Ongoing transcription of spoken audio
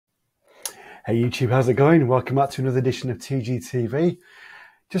Hey YouTube, how's it going? Welcome back to another edition of TGTV.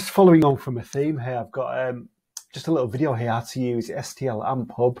 Just following on from a theme here, I've got just a little video here how to use STL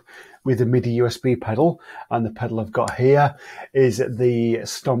Amphub with a MIDI USB pedal. And the pedal I've got here is the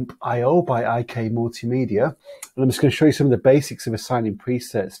Stomp I by Ik Multimedia. And I'm just going to show you some of the basics of assigning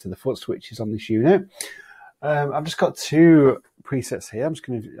presets to the foot switches on this unit. I've just got two presets here. I'm just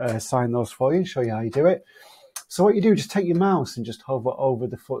going to assign those for you and show you how you do it. So what you do, just take your mouse and just hover over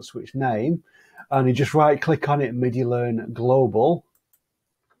the foot switch name, and you just right click on it, MIDI Learn Global,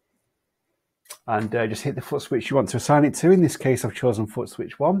 and just hit the foot switch you want to assign it to. In this case, I've chosen foot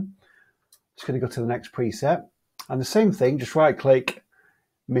switch 1. Just going to go to the next preset, and the same thing, just right click,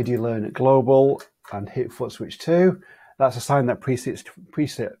 MIDI Learn Global, and hit foot switch 2. That's assigned that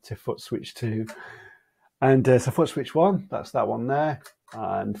preset to foot switch 2. And so foot switch 1, that's that one there,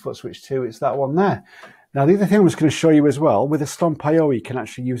 and foot switch 2, it's that one there. Now, the other thing I'm just going to show you as well, with a Stomp I, you can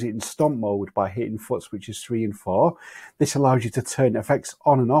actually use it in stomp mode by hitting foot switches 3 and 4. This allows you to turn effects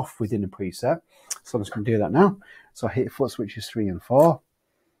on and off within a preset. So I'm just going to do that now. So I hit foot switches 3 and 4.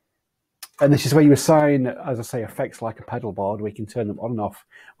 And this is where you assign, as I say, effects like a pedal board, where you can turn them on and off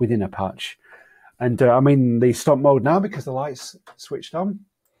within a patch. And I'm in the stomp mode now because the light's switched on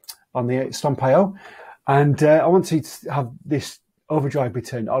the Stomp I. And I want to have this overdrive be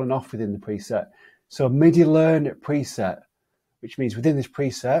turned on and off within the preset. So MIDI Learn preset, which means within this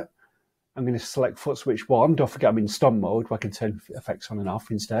preset, I'm going to select foot switch 1. Don't forget I'm in stomp mode, where I can turn effects on and off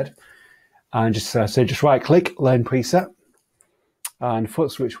instead. And just just right click, Learn preset, and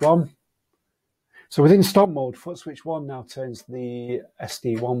foot switch 1. So within stomp mode, foot switch 1 now turns the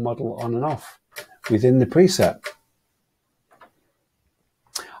SD1 model on and off within the preset.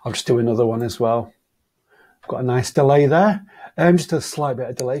 I'll just do another one as well. I've got a nice delay there. Just a slight bit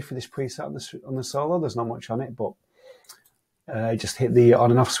of delay for this preset on the solo. There's not much on it, but just hit the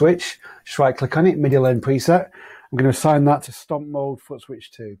on and off switch. Just right click on it, MIDI Learn preset. I'm going to assign that to stomp mode foot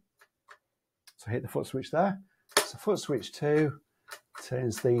switch 2. So hit the foot switch there. So foot switch 2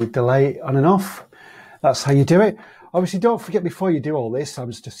 turns the delay on and off. That's how you do it. Obviously, don't forget before you do all this, I'm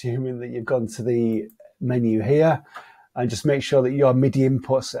just assuming that you've gone to the menu here and just make sure that your MIDI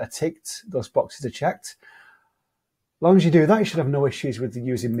inputs are ticked, those boxes are checked. As long as you do that, you should have no issues with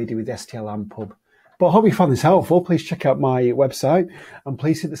using MIDI with STL Amphub. But I hope you found this helpful. Please check out my website and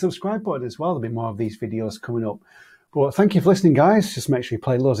please hit the subscribe button as well. There'll be more of these videos coming up. But thank you for listening, guys. Just make sure you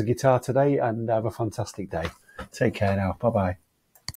play loads of guitar today and have a fantastic day. Take care now. Bye-bye.